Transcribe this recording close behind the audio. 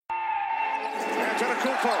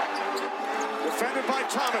Antetokounmpo. Defended by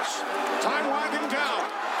Thomas. Time winding down.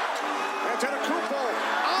 Antetokounmpo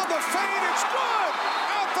on the fade. It's good.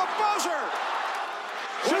 At the buzzer.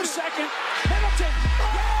 2 second. Middleton.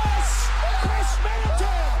 Yes! Chris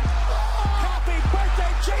Middleton! Happy birthday,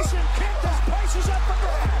 Jason Kidd. This place is up for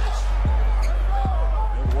grabs.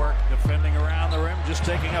 Good work defending around the rim, just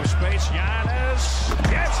taking up space. Giannis.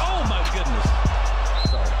 Yes! Oh, my goodness.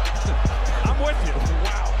 Sorry. I'm with you.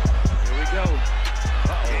 Wow. Here we go.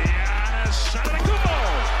 Giannis Antetokounmpo.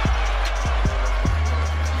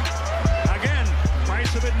 Again,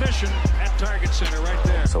 price of admission at Target Center right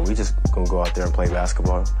there. So we just gonna go out there and play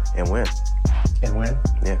basketball and win. And win?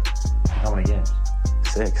 Yeah. How many games?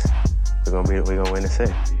 6. We're gonna win the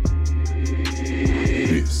 6.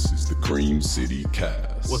 This is the Cream City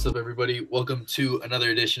Cast. What's up, everybody? Welcome to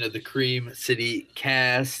another edition of the Cream City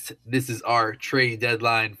Cast. This is our trade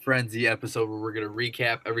deadline frenzy episode where we're going to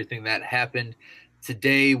recap everything that happened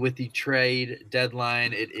today with the trade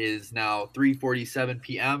deadline. It is now 3:47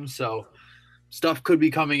 p.m., so stuff could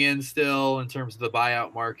be coming in still in terms of the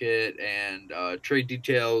buyout market and trade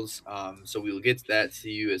details. So we will get to that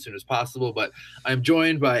to you as soon as possible. But I'm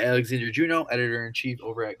joined by Alexander Juno, editor-in-chief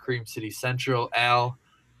over at Cream City Central. Al,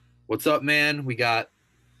 what's up, man? We got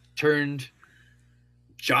turned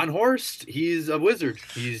John Horst. He's a wizard.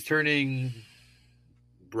 He's turning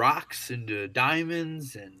rocks into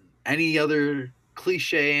diamonds and any other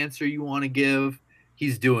cliche answer you want to give.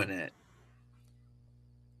 He's doing it.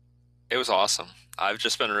 It was awesome. I've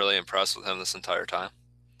just been really impressed with him this entire time.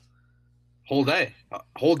 Whole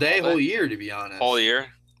year, to be honest. Whole year.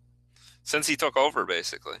 Since he took over,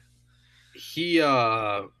 basically. He,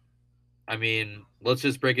 let's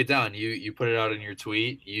just break it down. You put it out in your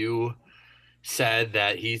tweet. You said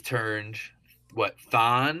that he turned,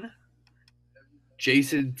 Thon,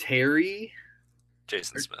 Jason Smith.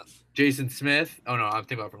 Oh, no, I'm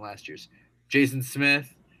thinking about from last year's. Jason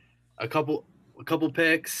Smith, a couple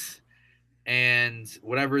picks, and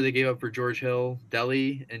whatever they gave up for George Hill,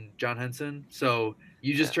 Delly, and John Henson. So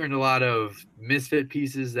you just turned a lot of misfit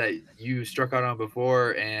pieces that you struck out on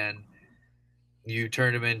before, and you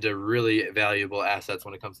turned them into really valuable assets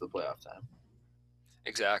when it comes to the playoff time.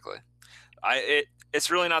 Exactly. It's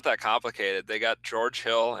really not that complicated. They got George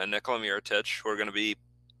Hill and Nikola Mirotic, who are going to be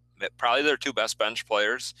probably their two best bench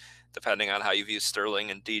players, depending on how you view Sterling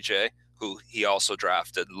and DJ, who he also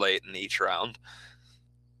drafted late in each round.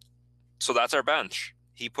 So that's our bench.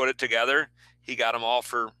 He put it together. He got them all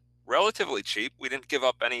for relatively cheap. We didn't give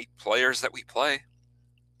up any players that we play.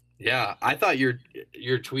 Yeah, I thought your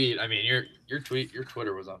tweet. Your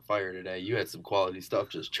Twitter was on fire today. You had some quality stuff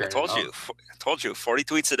just churning. I told you, 40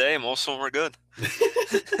 tweets a day. Most of them were good.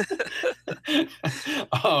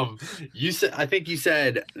 I think you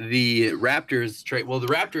said the Raptors trade. Well, the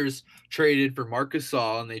Raptors traded for Marc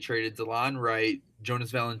Gasol, and they traded Delon Wright,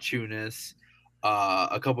 Jonas Valanciunas,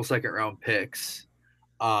 a couple second-round picks,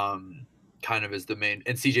 kind of as the main,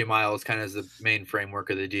 and CJ Miles kind of as the main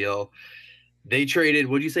framework of the deal. They traded,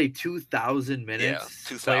 what did you say, 2,000 minutes? Yeah,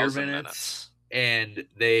 2,000 minutes. And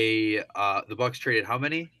they, the Bucks traded how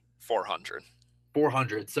many? 400.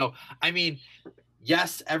 400. So,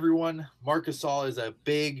 yes, everyone, Marc Gasol is a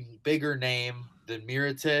bigger name than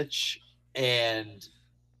Mirotic, but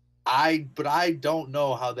I don't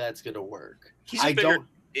know how that's going to work. He's a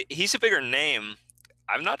bigger name.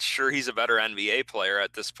 I'm not sure he's a better NBA player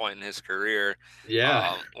at this point in his career.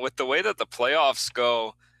 Yeah. With the way that the playoffs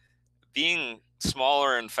go, being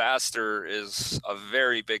smaller and faster is a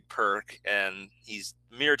very big perk, and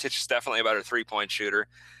Mirotic is definitely a better three-point shooter.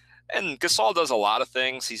 And Gasol does a lot of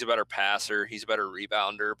things. He's a better passer. He's a better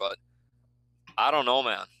rebounder, but I don't know,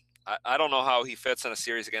 man. I don't know how he fits in a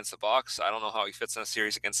series against the Bucks. I don't know how he fits in a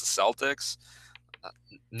series against the Celtics.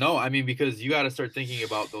 No, because you got to start thinking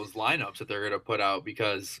about those lineups that they're going to put out,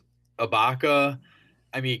 because Ibaka,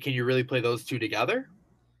 can you really play those two together?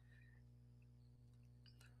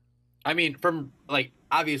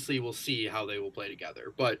 Obviously we'll see how they will play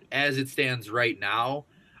together, but as it stands right now,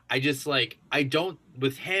 I don't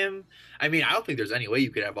think there's any way you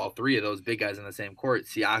could have all three of those big guys in the same court,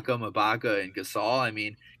 Siakam, Ibaka, and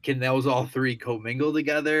Gasol. Can those all three commingle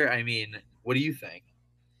together? What do you think?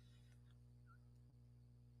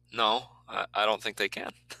 No, I don't think they can.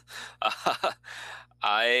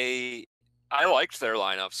 I liked their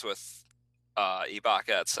lineups with Ibaka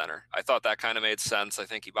at center. I thought that kind of made sense. I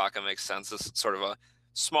think Ibaka makes sense as sort of a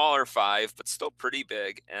smaller five, but still pretty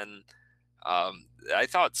big. And I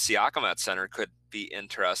thought Siakam at center could be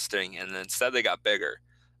interesting, and instead they got bigger.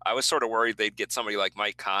 I was sort of worried they'd get somebody like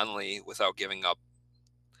Mike Conley without giving up.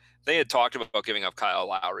 They had talked about giving up Kyle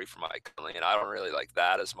Lowry for Mike Conley, and I don't really like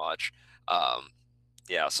that as much.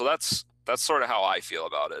 Yeah, so that's sort of how I feel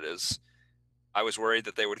about it. Is I was worried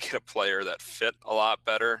that they would get a player that fit a lot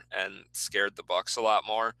better and scared the Bucks a lot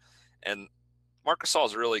more. And Marc Gasol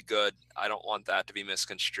is really good. I don't want that to be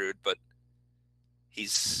misconstrued, but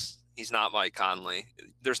he's not Mike Conley.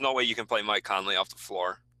 There's no way you can play Mike Conley off the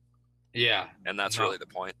floor. Yeah. And that's really the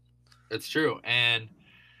point. It's true. And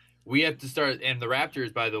we have to start, and the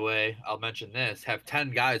Raptors, by the way, I'll mention this, have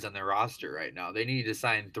 10 guys on their roster right now. They need to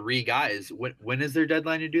sign 3 guys. When is their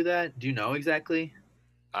deadline to do that? Do you know exactly?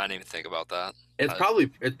 I didn't even think about that. It's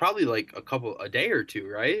probably like a day or two,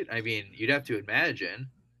 right? I mean, you'd have to imagine.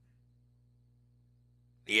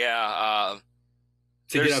 Yeah.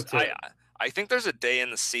 To get up to I think there's a day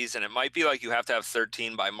in the season. It might be like you have to have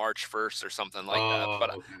 13 by March 1st or something like that. But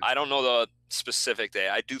okay. I don't know the specific day.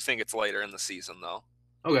 I do think it's later in the season, though.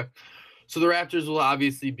 Okay. So the Raptors will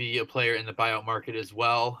obviously be a player in the buyout market as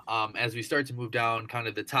well. As we start to move down kind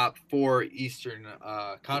of the top 4 Eastern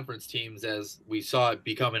Conference teams, as we saw it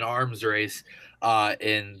become an arms race,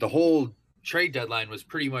 and the whole trade deadline was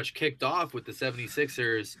pretty much kicked off with the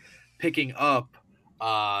 76ers picking up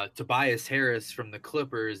Tobias Harris from the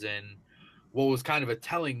Clippers, and what was kind of a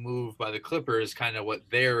telling move by the Clippers, kind of what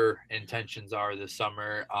their intentions are this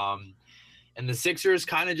summer. And the Sixers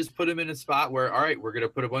kind of just put him in a spot where, all right, we're going to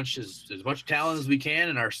put as much talent as we can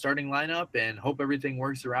in our starting lineup and hope everything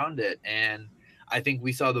works around it. And I think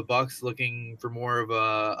we saw the Bucks looking for more of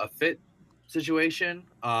a fit situation.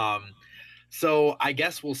 So I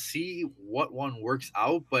guess we'll see what one works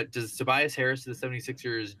out. But does Tobias Harris to the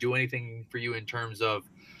 76ers do anything for you in terms of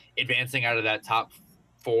advancing out of that top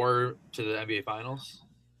 4 to the NBA Finals?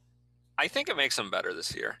 I think it makes them better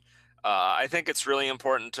this year. I think it's really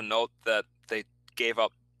important to note that they gave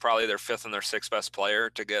up probably their 5th and their 6th best player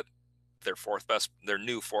to get their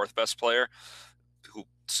new 4th best player, who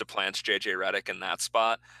supplants JJ Redick in that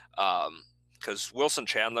spot. Because Wilson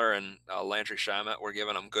Chandler and Landry Shamet were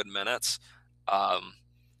giving them good minutes.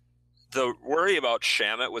 The worry about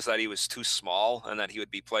Shamet was that he was too small and that he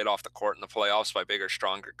would be played off the court in the playoffs by bigger,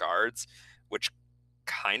 stronger guards, which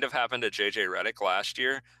kind of happened to JJ Redick last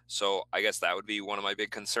year. So I guess that would be one of my big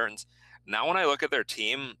concerns. Now, when I look at their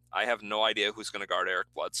team, I have no idea who's going to guard Eric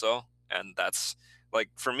Bledsoe. And that's like,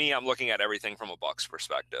 for me, I'm looking at everything from a Bucks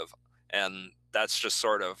perspective. And that's just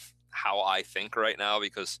sort of how I think right now,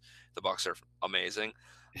 because the Bucks are amazing.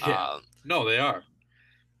 Yeah. No, they are.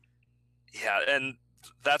 Yeah. And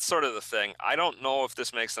that's sort of the thing. I don't know if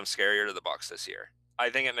this makes them scarier to the Bucks this year. I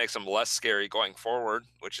think it makes them less scary going forward,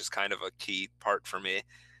 which is kind of a key part for me.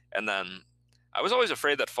 And then I was always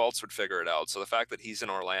afraid that Fultz would figure it out. So the fact that he's in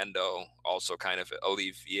Orlando also kind of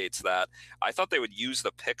alleviates that. I thought they would use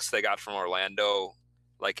the picks they got from Orlando,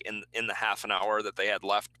 like in the half an hour that they had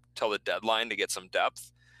left till the deadline, to get some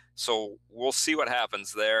depth. So we'll see what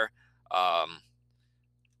happens there.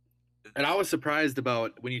 And I was surprised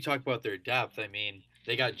about when you talk about their depth. I mean,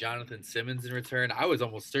 they got Jonathan Simmons in return. I was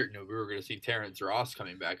almost certain that we were going to see Terrence Ross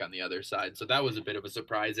coming back on the other side. So that was a bit of a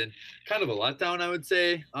surprise and kind of a letdown, I would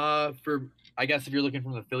say, for, I guess, if you're looking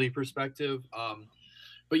from the Philly perspective.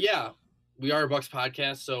 But yeah, we are a Bucks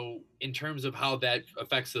podcast. So in terms of how that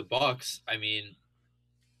affects the Bucks, I mean,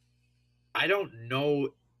 I don't know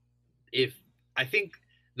I think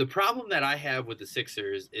the problem that I have with the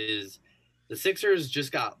Sixers is the Sixers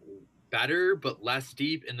just got better, but less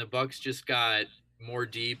deep, and the Bucks just got more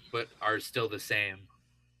deep, but are still the same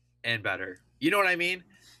and better. You know what I mean?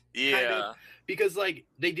 Yeah. Kind of, because like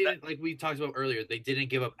they didn't, like we talked about earlier, they didn't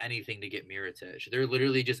give up anything to get Mirotić. They're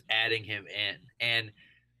literally just adding him in. And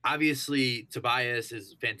obviously Tobias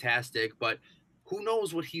is fantastic, but who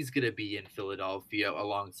knows what he's going to be in Philadelphia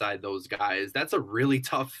alongside those guys. That's a really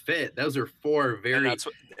tough fit. Those are 4 very and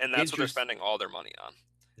that's what they're spending all their money on.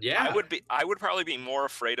 Yeah. I would probably be more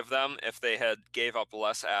afraid of them if they had gave up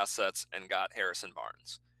less assets and got Harrison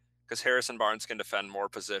Barnes, because Harrison Barnes can defend more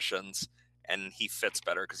positions and he fits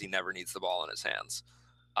better because he never needs the ball in his hands.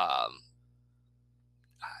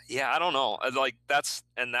 Yeah, I don't know. Like that's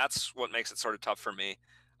what makes it sort of tough for me.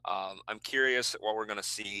 I'm curious what we're going to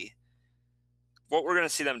see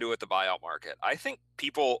them do with the buyout market. I think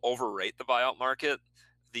people overrate the buyout market.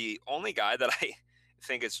 The only guy that I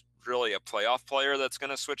think is really a playoff player that's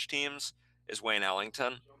going to switch teams is Wayne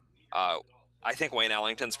Ellington. I think Wayne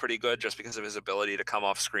Ellington's pretty good just because of his ability to come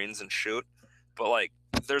off screens and shoot. But like,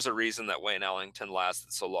 there's a reason that Wayne Ellington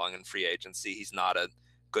lasted so long in free agency. He's not a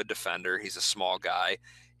good defender. He's a small guy.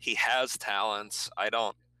 He has talents. I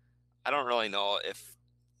don't really know if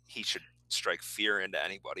he should strike fear into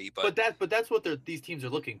anybody. But that's what these teams are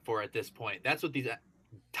looking for at this point. That's what these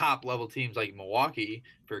top level teams like Milwaukee,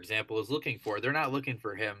 for example, is looking for. They're not looking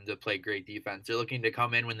for him to play great defense. They're looking to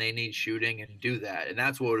come in when they need shooting and do that. And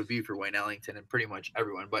that's what it would be for Wayne Ellington and pretty much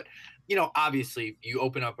everyone. But, obviously you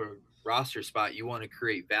open up a roster spot, you want to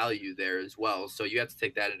create value there as well. So you have to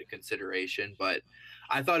take that into consideration. But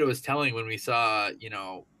I thought it was telling when we saw,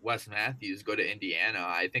 Wes Matthews go to Indiana.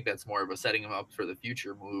 I think that's more of a setting him up for the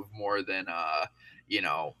future move more than,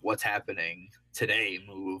 what's happening today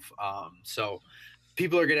move. So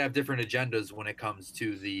people are going to have different agendas when it comes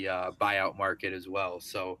to the buyout market as well.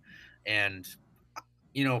 So, and,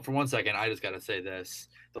 for 1 second, I just got to say this.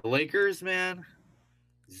 The Lakers, man,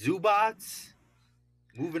 Zubats,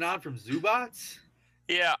 moving on from Zubats.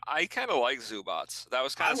 Yeah, I kind of like Zubats. That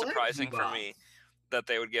was kind of surprising for me that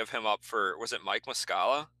they would give him up for, was it Mike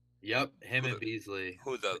Muscala? Yep, him and Beasley.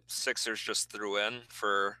 Who the Sixers just threw in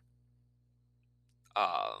for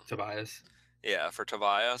Tobias. Yeah, for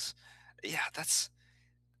Tobias. Yeah,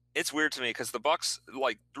 it's weird to me because the Bucks,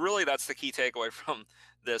 really that's the key takeaway from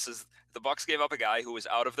this is the Bucks gave up a guy who was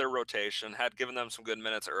out of their rotation, had given them some good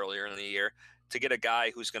minutes earlier in the year to get a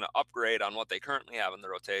guy who's going to upgrade on what they currently have in the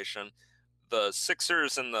rotation. The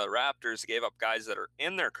Sixers and the Raptors gave up guys that are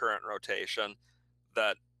in their current rotation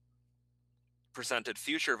that presented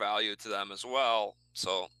future value to them as well.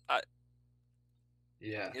 So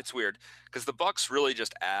yeah, it's weird because the Bucks really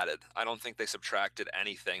just added. I don't think they subtracted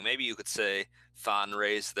anything. Maybe you could say Thon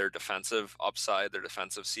raised their defensive upside, their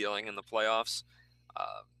defensive ceiling in the playoffs.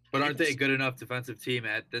 But aren't they a good enough defensive team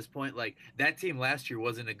at this point? Like that team last year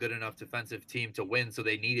wasn't a good enough defensive team to win, so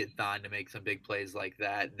they needed Thon to make some big plays like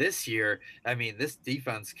that. This year, I mean, this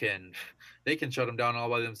defense can shut them down all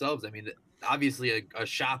by themselves. I mean, obviously a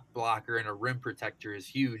shot blocker and a rim protector is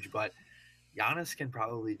huge, but Giannis can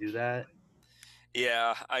probably do that.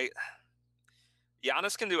 Yeah,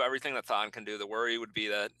 Giannis can do everything that Thon can do. The worry would be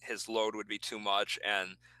that his load would be too much, and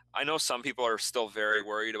I know some people are still very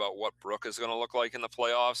worried about what Brook is going to look like in the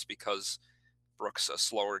playoffs because Brook's a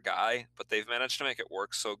slower guy, but they've managed to make it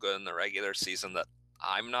work so good in the regular season that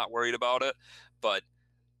I'm not worried about it. But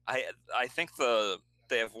I think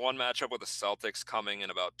they have one matchup with the Celtics coming in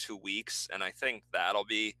about 2 weeks, and I think that'll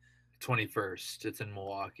be 21st. It's in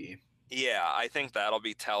Milwaukee. Yeah, I think that'll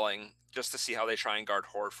be telling just to see how they try and guard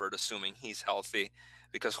Horford, assuming he's healthy,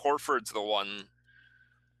 because Horford's the one.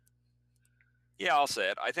 Yeah, I'll say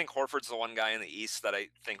it. I think Horford's the one guy in the East that I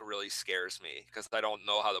think really scares me because I don't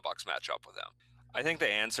know how the Bucks match up with him. I think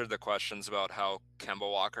they answered the questions about how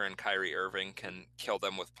Kemba Walker and Kyrie Irving can kill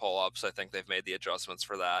them with pull-ups. I think they've made the adjustments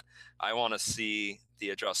for that. I want to see the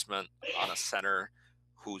adjustment on a center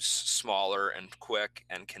who's smaller and quick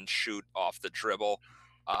and can shoot off the dribble.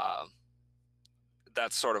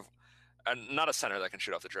 That's sort of not a center that can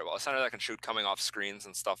shoot off the dribble, a center that can shoot coming off screens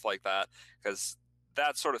and stuff like that, because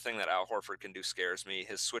that sort of thing that Al Horford can do scares me.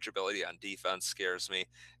 His switchability on defense scares me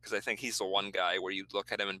because I think he's the one guy where you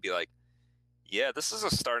look at him and be like, yeah, this is a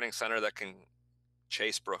starting center that can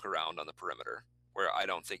chase Brook around on the perimeter, where I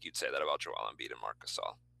don't think you'd say that about Joel Embiid and Marc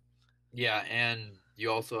Gasol. Yeah, and you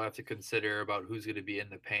also have to consider about who's going to be in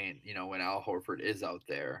the paint, when Al Horford is out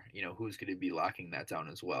there, who's going to be locking that down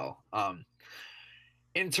as well.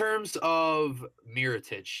 In terms of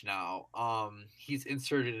Mirotic now, he's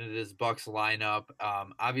inserted into this Bucks lineup.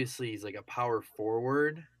 Obviously, he's like a power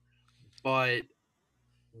forward, but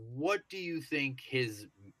what do you think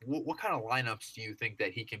what kind of lineups do you think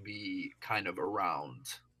that he can be kind of around?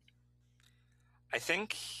 I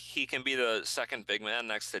think he can be the second big man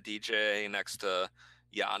next to DJ, next to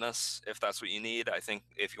Giannis, if that's what you need. I think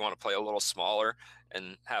if you want to play a little smaller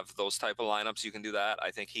and have those type of lineups, you can do that.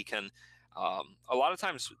 I think he can. A lot of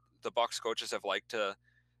times the Bucks coaches have liked to,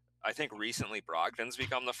 I think recently Brogdon's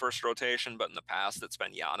become the first rotation, but in the past it's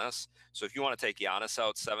been Giannis. So if you want to take Giannis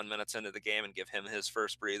out 7 minutes into the game and give him his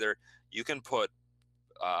first breather, you can put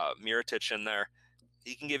Mirotic in there.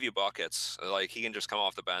 He can give you buckets. Like he can just come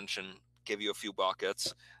off the bench and give you a few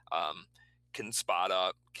buckets, can spot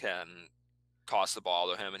up, can toss the ball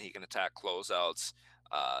to him, and he can attack closeouts.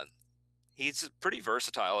 He's pretty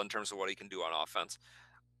versatile in terms of what he can do on offense.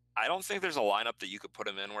 I don't think there's a lineup that you could put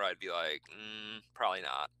him in where I'd be like, probably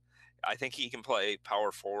not. I think he can play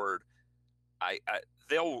power forward.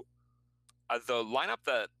 The lineup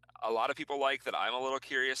that a lot of people like that I'm a little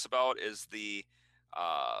curious about is the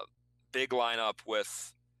big lineup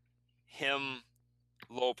with him,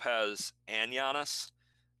 Lopez, and Giannis.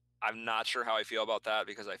 I'm not sure how I feel about that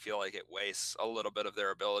because I feel like it wastes a little bit of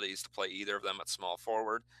their abilities to play either of them at small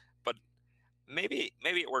forward. But maybe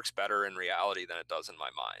it works better in reality than it does in my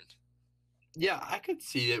mind. Yeah, I could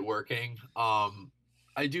see it working.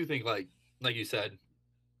 I do think, like you said,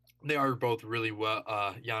 they are both really well.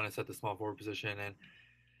 Giannis at the small forward position, and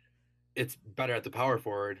it's better at the power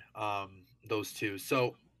forward, those two.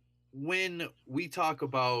 So when we talk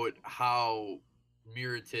about how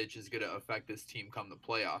Mirotic is going to affect this team come the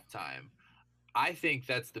playoff time, I think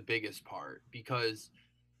that's the biggest part, because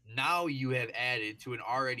now you have added to an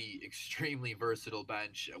already extremely versatile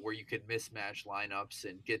bench where you could mismatch lineups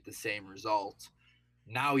and get the same result.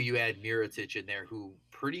 Now you add Mirotic in there, who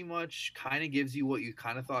pretty much kind of gives you what you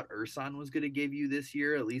kind of thought Ersan was going to give you this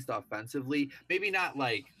year, at least offensively. Maybe not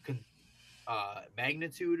like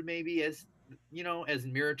magnitude, maybe as as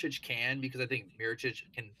Mirotic can, because I think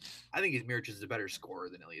Mirotic is a better scorer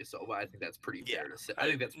than Ilyasova. I think that's pretty fair to say. I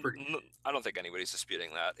think that's pretty. I don't think anybody's disputing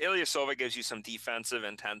that. Ilyasova gives you some defensive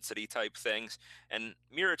intensity type things, and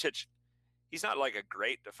Mirotic, he's not like a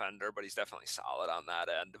great defender, but he's definitely solid on that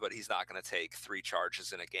end. But he's not going to take 3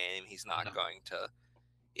 charges in a game. He's not going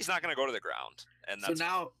to go to the ground. And that's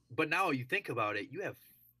now you think about it, you have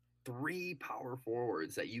 3 power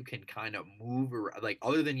forwards that you can kind of move around, like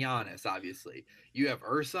other than Giannis, obviously. You have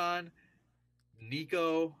Ersan,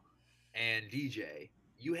 Nico, and DJ.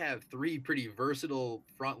 You have 3 pretty versatile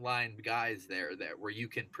frontline guys there where you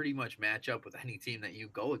can pretty much match up with any team that you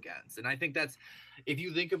go against. And I think that's, if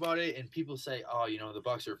you think about it, and people say, oh, the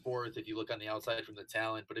Bucks are 4th if you look on the outside from the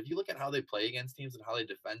talent, but if you look at how they play against teams and how they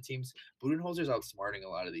defend teams, Budenholzer's outsmarting a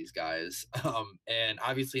lot of these guys. And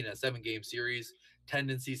obviously in a 7-game series,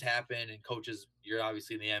 tendencies happen, and coaches, you're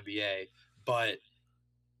obviously in the NBA, but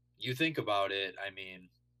you think about it, I mean,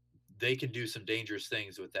 they can do some dangerous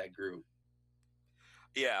things with that group.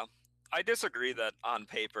 Yeah, I disagree that on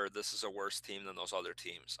paper this is a worse team than those other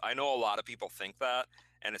teams. I know a lot of people think that,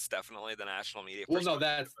 and it's definitely the national media. Well, no,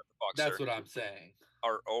 that's what I'm saying.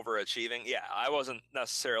 Are overachieving. Yeah, I wasn't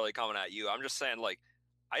necessarily coming at you. I'm just saying, like,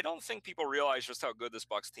 I don't think people realize just how good this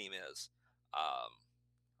Bucks team is.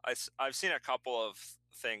 I've seen a couple of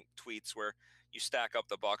tweets where you stack up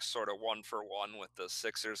the Bucks sort of 1 for 1 with the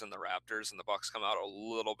Sixers and the Raptors, and the Bucks come out a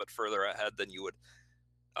little bit further ahead than you would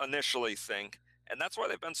initially think. And that's why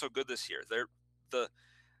they've been so good this year.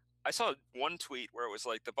 I saw one tweet where it was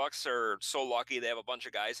like, the Bucks are so lucky they have a bunch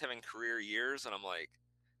of guys having career years, and I'm like,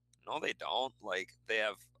 no, they don't. Like, they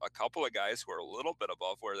have a couple of guys who are a little bit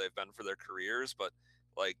above where they've been for their careers, but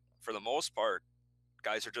like for the most part,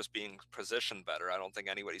 guys are just being positioned better. I don't think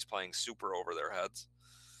anybody's playing super over their heads.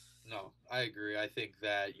 No, I agree. I think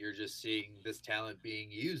that you're just seeing this talent being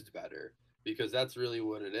used better, because that's really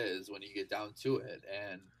what it is when you get down to it.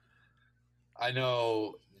 And I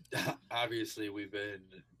know, obviously, we've been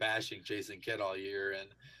bashing Jason Kidd all year, and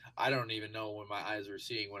I don't even know when my eyes were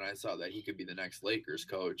seeing when I saw that he could be the next Lakers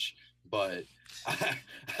coach. But,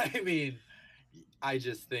 I mean, I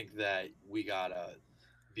just think that we got to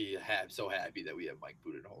be so happy that we have Mike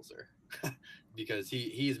Budenholzer because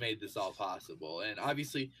he's made this all possible. And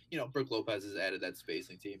obviously, Brook Lopez has added that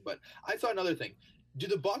spacing team. But I saw another thing. Do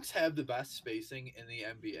the Bucks have the best spacing in the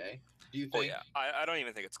NBA? Do you think? Oh, yeah. I don't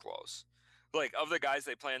even think it's close. Like, of the guys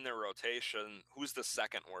they play in their rotation, who's the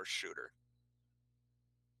second worst shooter?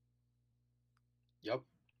 Yep.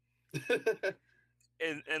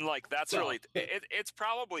 and like, that's really it's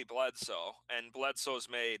probably Bledsoe, and Bledsoe's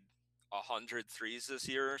made 100 threes this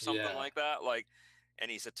year or something like that. Like,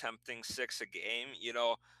 and he's attempting 6 a game.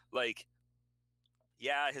 Like,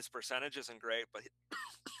 yeah, his percentage isn't great, but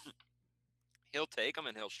he'll take them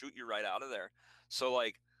and he'll shoot you right out of there. So,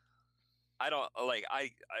 like, I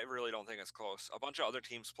really don't think it's close. A bunch of other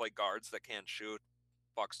teams play guards that can't shoot.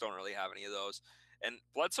 Bucks don't really have any of those. And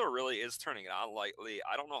Bledsoe really is turning it on lightly.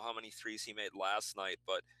 I don't know how many threes he made last night,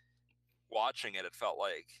 but watching it felt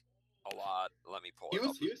like a lot. Let me pull it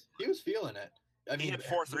up. He was feeling it. I mean, he had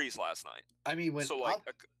 4 threes last night. I mean,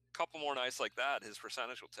 a couple more nights like that, his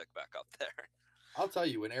percentage will tick back up there. I'll tell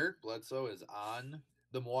you, when Eric Bledsoe is on,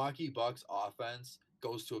 the Milwaukee Bucks offense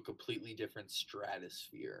goes to a completely different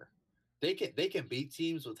stratosphere. They can beat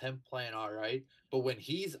teams with him playing all right, but when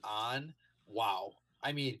he's on, wow.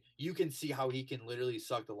 I mean, you can see how he can literally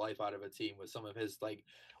suck the life out of a team with some of his, like,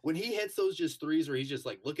 when he hits those just threes where he's just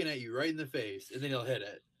like looking at you right in the face and then he'll hit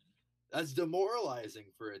it. That's demoralizing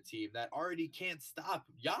for a team that already can't stop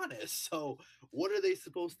Giannis. So what are they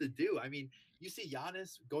supposed to do? I mean, you see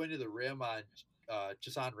Giannis going to the rim on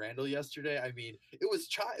Jason Randle yesterday. I mean, it was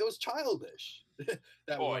childish.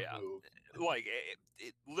 Move. Like,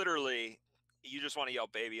 it literally, you just want to yell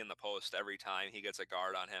baby in the post every time he gets a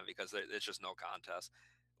guard on him, because it's just no contest.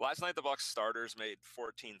 Last night, the Bucks starters made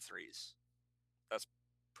 14 threes. That's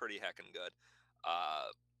pretty heckin' good.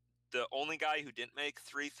 The only guy who didn't make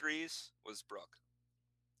 3 threes was Brook.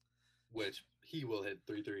 Which he will hit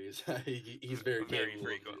 3 threes. He's very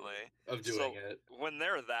frequently of doing it. When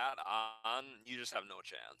they're that on, you just have no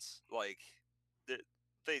chance. Like,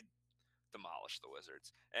 demolish the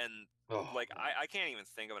Wizards. And Oh, I can't even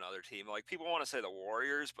think of another team. Like, people want to say the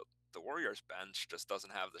Warriors, but the Warriors bench just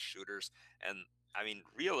doesn't have the shooters. And I mean,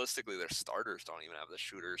 realistically, their starters don't even have the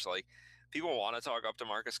shooters. Like, people want to talk up to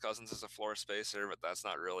DeMarcus Cousins as a floor spacer, but that's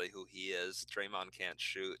not really who he is. Draymond can't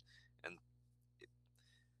shoot, and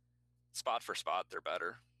spot for spot, they're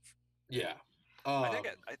better. yeah.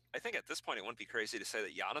 I think at this point it wouldn't be crazy to say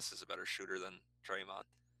that Giannis is a better shooter than Draymond.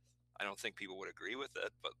 I don't think people would agree with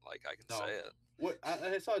it, but like, I can say it. What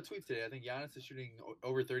I saw a tweet today. I think Giannis is shooting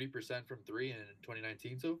over 30% from three in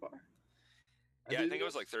 2019 so far. I think it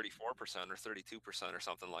was like 34% or 32% or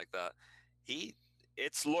something like that.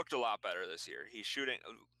 It's looked a lot better this year. He's shooting.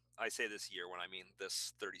 I say this year when I mean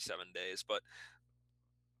this 37 days, but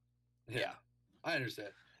yeah. I understand.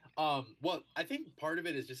 Well, I think part of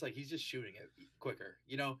it is just like he's just shooting it quicker,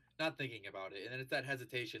 not thinking about it, and then it's that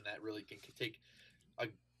hesitation that really can take a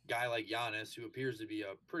guy like Giannis, who appears to be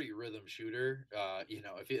a pretty rhythm shooter.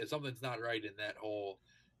 If something's not right in that whole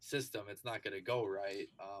system, it's not going to go right.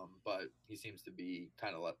 But he seems to be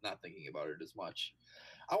kind of not thinking about it as much.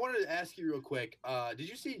 I wanted to ask you real quick. Did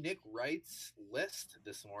you see Nick Wright's list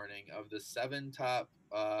this morning of the 7 top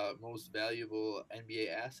most valuable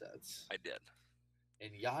NBA assets? I did.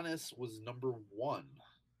 And Giannis was number 1.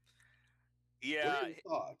 Yeah. What are your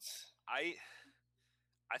thoughts? I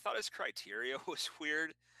thought his criteria was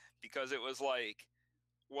weird because it was like,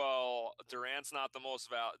 well, Durant's not the most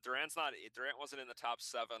Durant wasn't in the top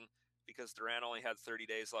 7 because Durant only had 30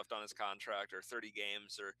 days left on his contract, or 30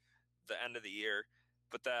 games, or the end of the year.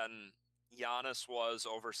 But then Giannis was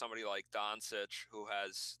over somebody like Doncic, who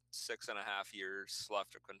has 6.5 years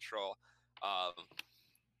left of control.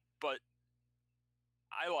 But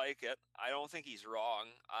I like it. I don't think he's wrong.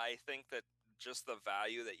 I think that just the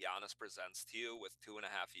value that Giannis presents to you with 2.5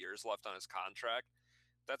 years left on his contract,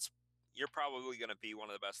 you're probably going to be one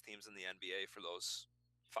of the best teams in the NBA for those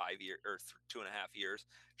 5 years or 2.5 years,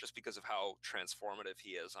 just because of how transformative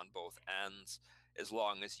he is on both ends. As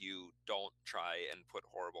long as you don't try and put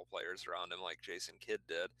horrible players around him like Jason Kidd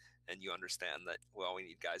did, and you understand that, well, we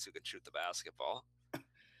need guys who can shoot the basketball.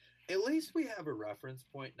 At least we have a reference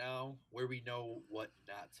point now where we know what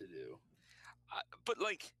not to do. But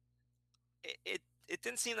like, it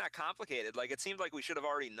didn't seem that complicated. Like, it seemed like we should have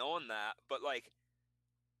already known that. But like,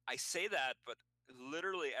 I say that, but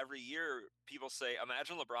literally every year people say,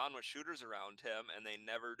 imagine LeBron with shooters around him, and they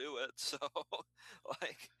never do it. So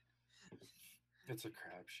like, it's a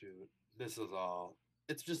crapshoot. This is all.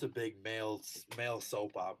 It's just a big male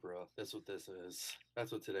soap opera. That's what this is.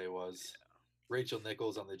 That's what today was. Yeah. Rachel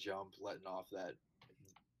Nichols on the jump, letting off that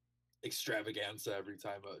extravaganza every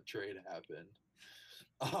time a trade happened.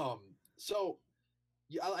 So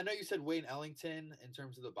I know you said Wayne Ellington in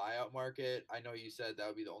terms of the buyout market. I know you said that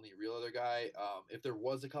would be the only real other guy. If there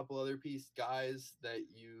was a couple other guys that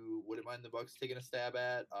you wouldn't mind the Bucks taking a stab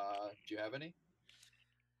at, do you have any?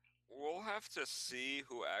 We'll have to see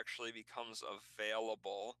who actually becomes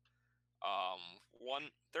available.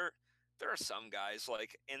 There are some guys,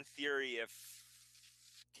 like, in theory, if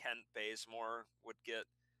Kent Bazemore would get,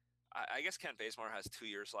 I guess Kent Bazemore has 2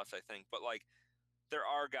 years left, I think, but like, there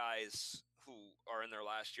are guys who are in their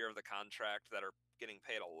last year of the contract that are getting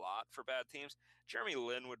paid a lot for bad teams. Jeremy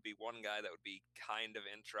Lin would be one guy that would be kind of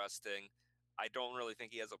interesting. I don't really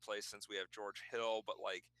think he has a place since we have George Hill, but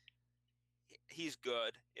like, he's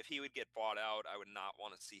good. If he would get bought out, I would not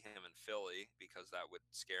want to see him in Philly, because that would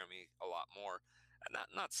scare me a lot more.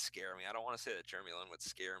 Not scare me. I don't want to say that Jeremy Lin would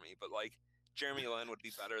scare me, but like, Jeremy Lin would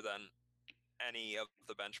be better than any of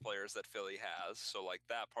the bench players that Philly has. So like,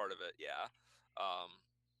 that part of it, yeah.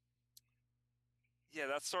 Yeah,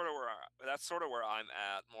 that's sort of where I'm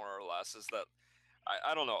at, more or less, is that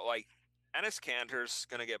I don't know, like, Enes Kanter's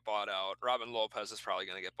going to get bought out. Robin Lopez is probably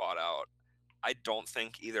going to get bought out. I don't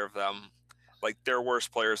think either of them, like, they're worse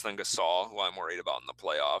players than Gasol, who I'm worried about in the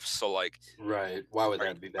playoffs. So like, right. Why would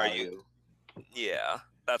that be value? Yeah,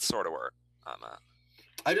 that's sort of where I'm at.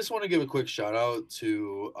 I just want to give a quick shout out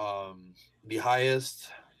to the highest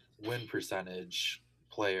win percentage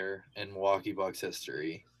player in Milwaukee Bucks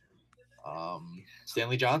history,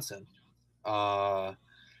 Stanley Johnson. Although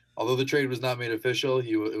the trade was not made official,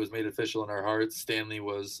 it was made official in our hearts. Stanley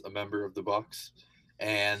was a member of the Bucks,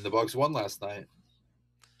 and the Bucks won last night.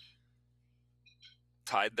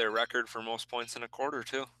 Tied their record for most points in a quarter,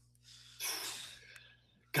 too.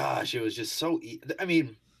 Gosh, it was just so I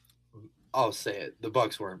mean, I'll say it.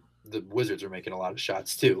 The Wizards were making a lot of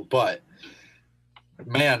shots too, but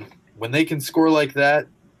man, when they can score like that,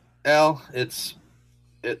 Al, there's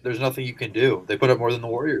nothing you can do. They put up more than the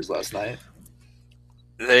Warriors last night.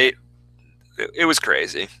 It was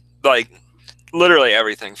crazy. Like, literally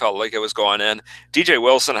everything felt like it was going in. DJ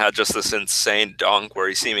Wilson had just this insane dunk where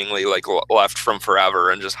he seemingly like left from forever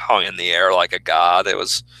and just hung in the air like a god. It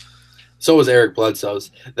was. So was Eric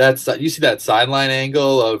Bledsoe's. That's you see that sideline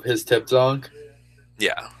angle of his tip dunk.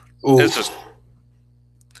 Yeah, Ooh. It's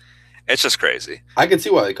just crazy. I can see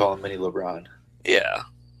why they call him Mini LeBron. Yeah,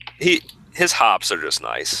 his hops are just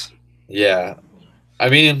nice. Yeah, I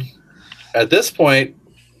mean, at this point,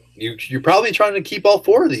 you're probably trying to keep all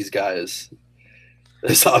 4 of these guys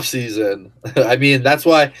this offseason. I mean, that's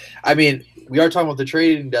why. I mean, we are talking about the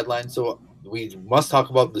trading deadline, so we must talk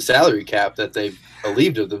about the salary cap that they've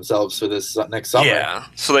alleviated of themselves for this next summer. Yeah,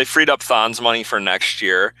 so they freed up Thon's money for next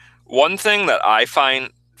year. One thing that I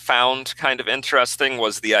found kind of interesting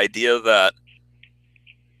was the idea that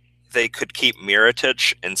they could keep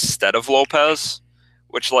Mirotic instead of Lopez,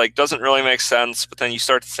 which like doesn't really make sense. But then you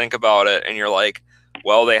start to think about it, and you're like,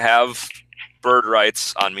 well, they have bird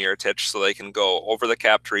rights on Mirotic, so they can go over the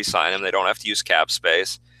cap to re-sign him. They don't have to use cap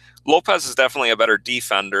space. Lopez is definitely a better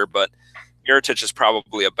defender, but Mirotic is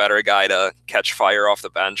probably a better guy to catch fire off the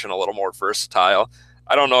bench and a little more versatile.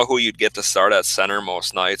 I don't know who you'd get to start at center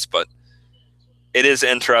most nights, but it is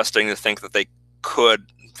interesting to think that that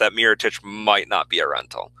Mirotic might not be a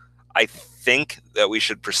rental. I think that we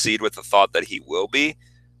should proceed with the thought that he will be,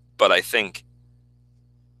 but I think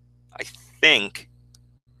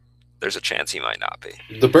there's a chance he might not be.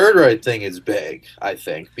 The bird right thing is big, I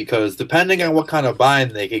think, because depending on what kind of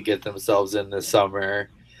bind they could get themselves in this summer,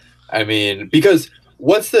 I mean, because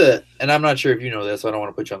and I'm not sure if you know this, so I don't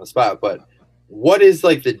want to put you on the spot, but what is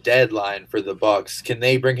like the deadline for the Bucks? Can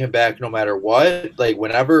they bring him back no matter what, like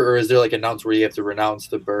whenever, or is there like announced where you have to renounce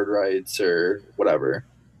the bird rights or whatever?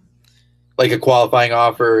 Like a qualifying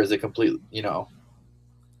offer, is it complete,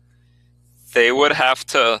 They would have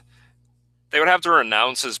to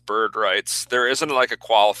renounce his bird rights. There isn't like a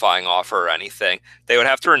qualifying offer or anything. They would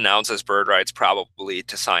have to renounce his bird rights probably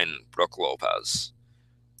to sign Brook Lopez.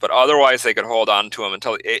 But otherwise, they could hold on to him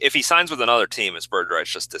until if he signs with another team, his bird rights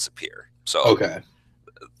just disappear. So okay.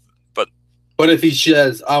 But if he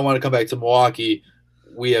says, I want to come back to Milwaukee,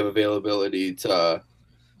 we have availability to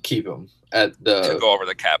keep him to go over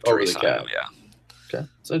the cap to re-sign him. Yeah. Okay,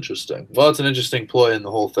 it's interesting. Well, it's an interesting ploy in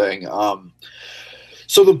the whole thing.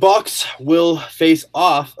 So the Bucks will face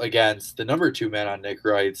off against the number 2 man on Nick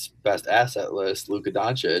Wright's best asset list, Luka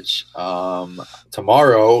Doncic,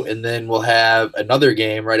 tomorrow, and then we'll have another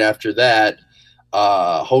game right after that,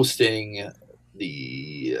 hosting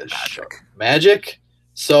the Magic.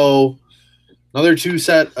 So another 2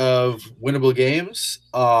 set of winnable games.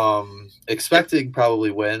 Expecting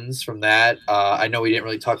probably wins from that. I know we didn't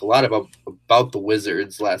really talk a lot about the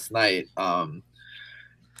Wizards last night.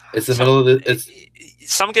 It's the middle of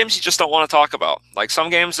some games you just don't want to talk about. Like some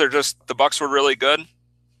games, they're just the Bucks were really good.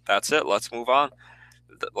 That's it. Let's move on.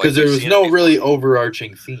 Because there was no really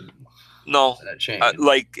overarching theme. No,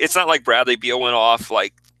 like it's not like Bradley Beal went off.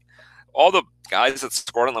 Like all the guys that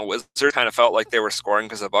scored on the Wizards kind of felt like they were scoring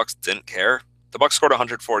because the Bucks didn't care. The Bucks scored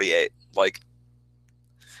 148. Like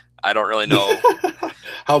I don't really know.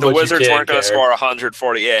 How the Wizards weren't going to score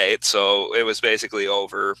 148, so it was basically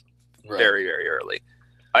over very, very early.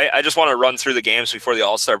 I just want to run through the games before the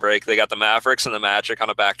All-Star break. They got the Mavericks and the Magic on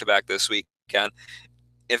a back-to-back this weekend.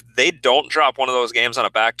 If they don't drop one of those games on a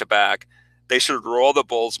back-to-back, they should roll the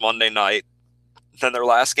Bulls Monday night. Then their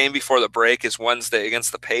last game before the break is Wednesday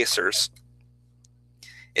against the Pacers.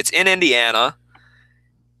 It's in Indiana.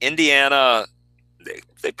 Indiana,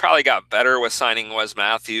 they probably got better with signing Wes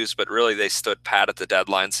Matthews, but really they stood pat at the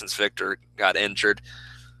deadline since Victor got injured.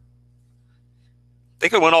 They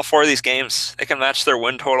could win all 4 of these games. They can match their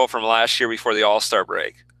win total from last year before the All-Star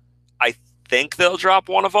break. I think they'll drop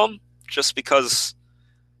one of them just because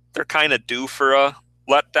they're kind of due for a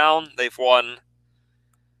letdown. They've won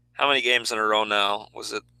how many games in a row now?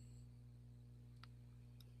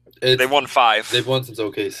 They've won 5. They've won since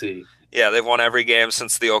OKC. Yeah, they've won every game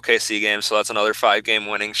since the OKC game, so that's another 5-game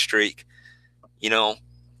winning streak.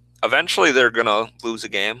 Eventually they're going to lose a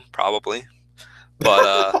game, probably.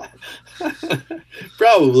 But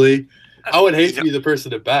probably. I would hate to be the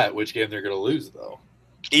person to bet which game they're going to lose, though.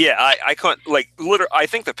 Yeah, I couldn't I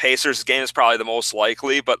think the Pacers game is probably the most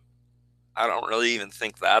likely, but I don't really even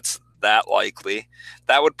think that's that likely.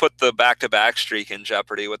 That would put the back-to-back streak in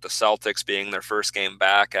jeopardy with the Celtics being their first game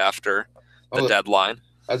back after the deadline.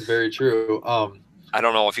 That's very true. I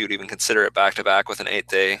don't know if you'd even consider it back-to-back with an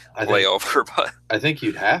 8-day layover, but I think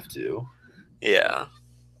you'd have to. Yeah.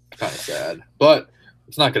 Kind of sad, but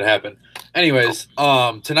it's not going to happen. Anyways,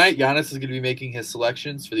 tonight Giannis is going to be making his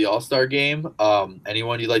selections for the All-Star game.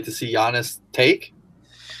 Anyone you'd like to see Giannis take?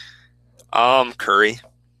 Curry.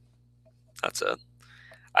 That's it.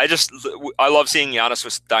 I love seeing Giannis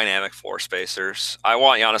with dynamic floor spacers. I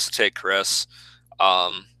want Giannis to take Chris.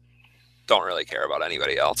 Don't really care about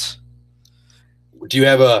anybody else. Do you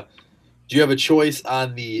have a choice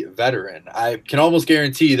on the veteran? I can almost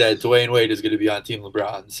guarantee that Dwayne Wade is going to be on Team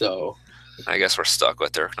LeBron. So I guess we're stuck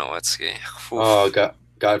with Dirk Nowitzki. Oof. Oh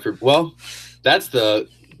God for well, that's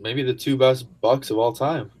maybe the 2 best Bucks of all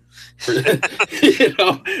time. For, 2 of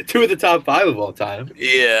the top 5 of all time.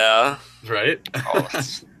 Yeah. Right. Oh,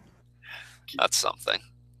 that's something.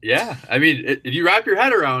 Yeah, I mean, if you wrap your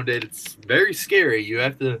head around it, it's very scary. You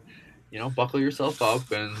have to, buckle yourself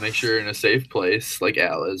up and make sure you're in a safe place like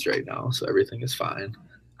Al is right now, so everything is fine.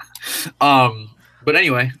 But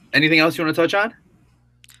anyway, anything else you want to touch on?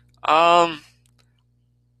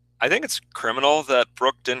 I think it's criminal that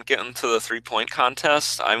Brook didn't get into the 3-point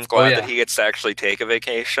contest. I'm glad that he gets to actually take a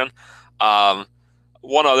vacation.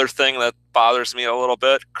 One other thing that bothers me a little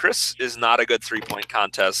bit, Chris is not a good 3-point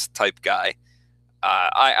contest type guy.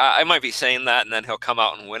 I might be saying that, and then he'll come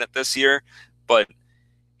out and win it this year, but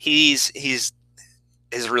his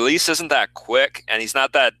release isn't that quick, and he's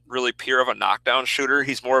not that really pure of a knockdown shooter.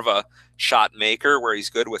 He's more of a shot maker where he's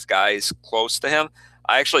good with guys close to him.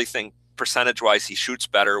 I actually think percentage-wise he shoots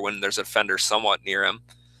better when there's a defender somewhat near him.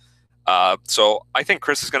 So I think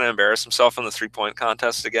Chris is going to embarrass himself in the 3-point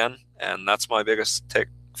contest again, and that's my biggest take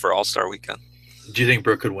for All-Star Weekend. Do you think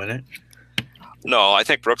Brook could win it? No, I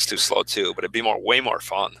think Brook's too slow too, but it'd be way more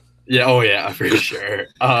fun. Yeah, oh yeah, for sure.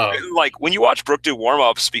 Like when you watch Brook do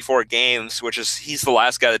warm-ups before games, he's the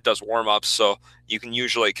last guy that does warm-ups, so you can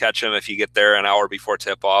usually catch him if you get there an hour before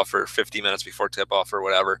tip-off or 50 minutes before tip-off or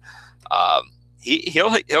whatever.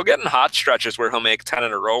 He'll get in hot stretches where he'll make 10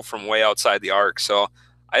 in a row from way outside the arc, so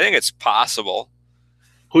I think it's possible.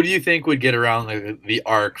 Who do you think would get around the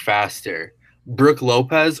arc faster, Brook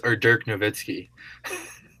Lopez or Dirk Nowitzki?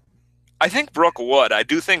 I think Brook would. I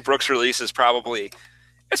do think Brook's release is probably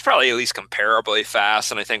at least comparably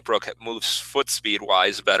fast, and I think Brook moves foot speed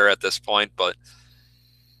wise better at this point. But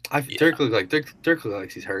Dirk looks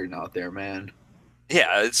like he's hurting out there, man.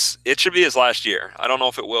 Yeah, it should be his last year. I don't know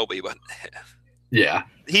if it will be, but yeah,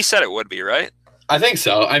 he said it would be, right? I think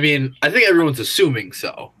so. I mean, I think everyone's assuming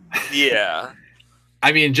so. Yeah.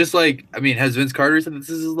 Has Vince Carter said this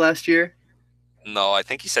is his last year? No, I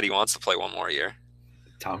think he said he wants to play one more year.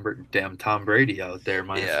 Tom Brady out there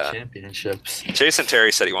minus the championships. Jason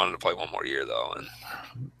Terry said he wanted to play one more year though, and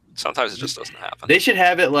sometimes it just doesn't happen. They should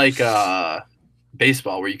have it like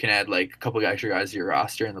baseball, where you can add like a couple of extra guys to your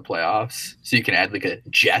roster in the playoffs, so you can add like a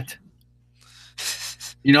jet.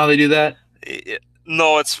 You know how they do that?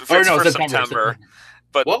 No, it's for September.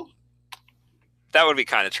 But that would be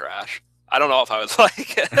kind of trash. I don't know if I would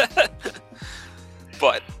like it.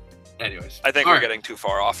 But anyways, I think we're getting too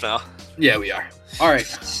far off now. Yeah, we are. All right.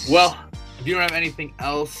 Well, if you don't have anything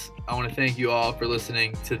else, I want to thank you all for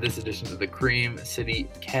listening to this edition of the Cream City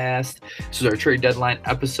Cast. This is our trade deadline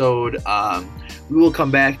episode. We will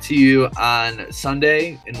come back to you on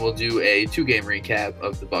Sunday, and we'll do a 2-game recap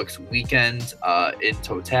of the Bucks weekend in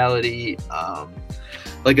totality.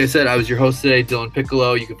 Like I said, I was your host today, Dylan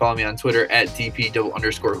Piccolo. You can follow me on Twitter at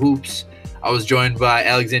DP_hoops. I was joined by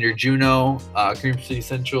Alexander Juneau, Cream City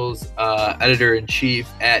Central's editor-in-chief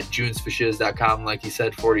at junesfishes.com. Like he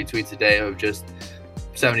said, 40 tweets a day of just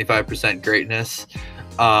 75% greatness.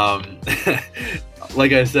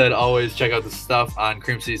 Like I said, always check out the stuff on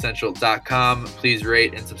creamcitycentral.com. Please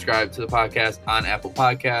rate and subscribe to the podcast on Apple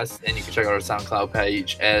Podcasts, and you can check out our SoundCloud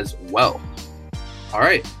page as well. All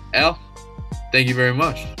right, Al, thank you very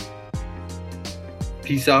much.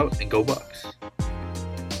 Peace out and go Bucks.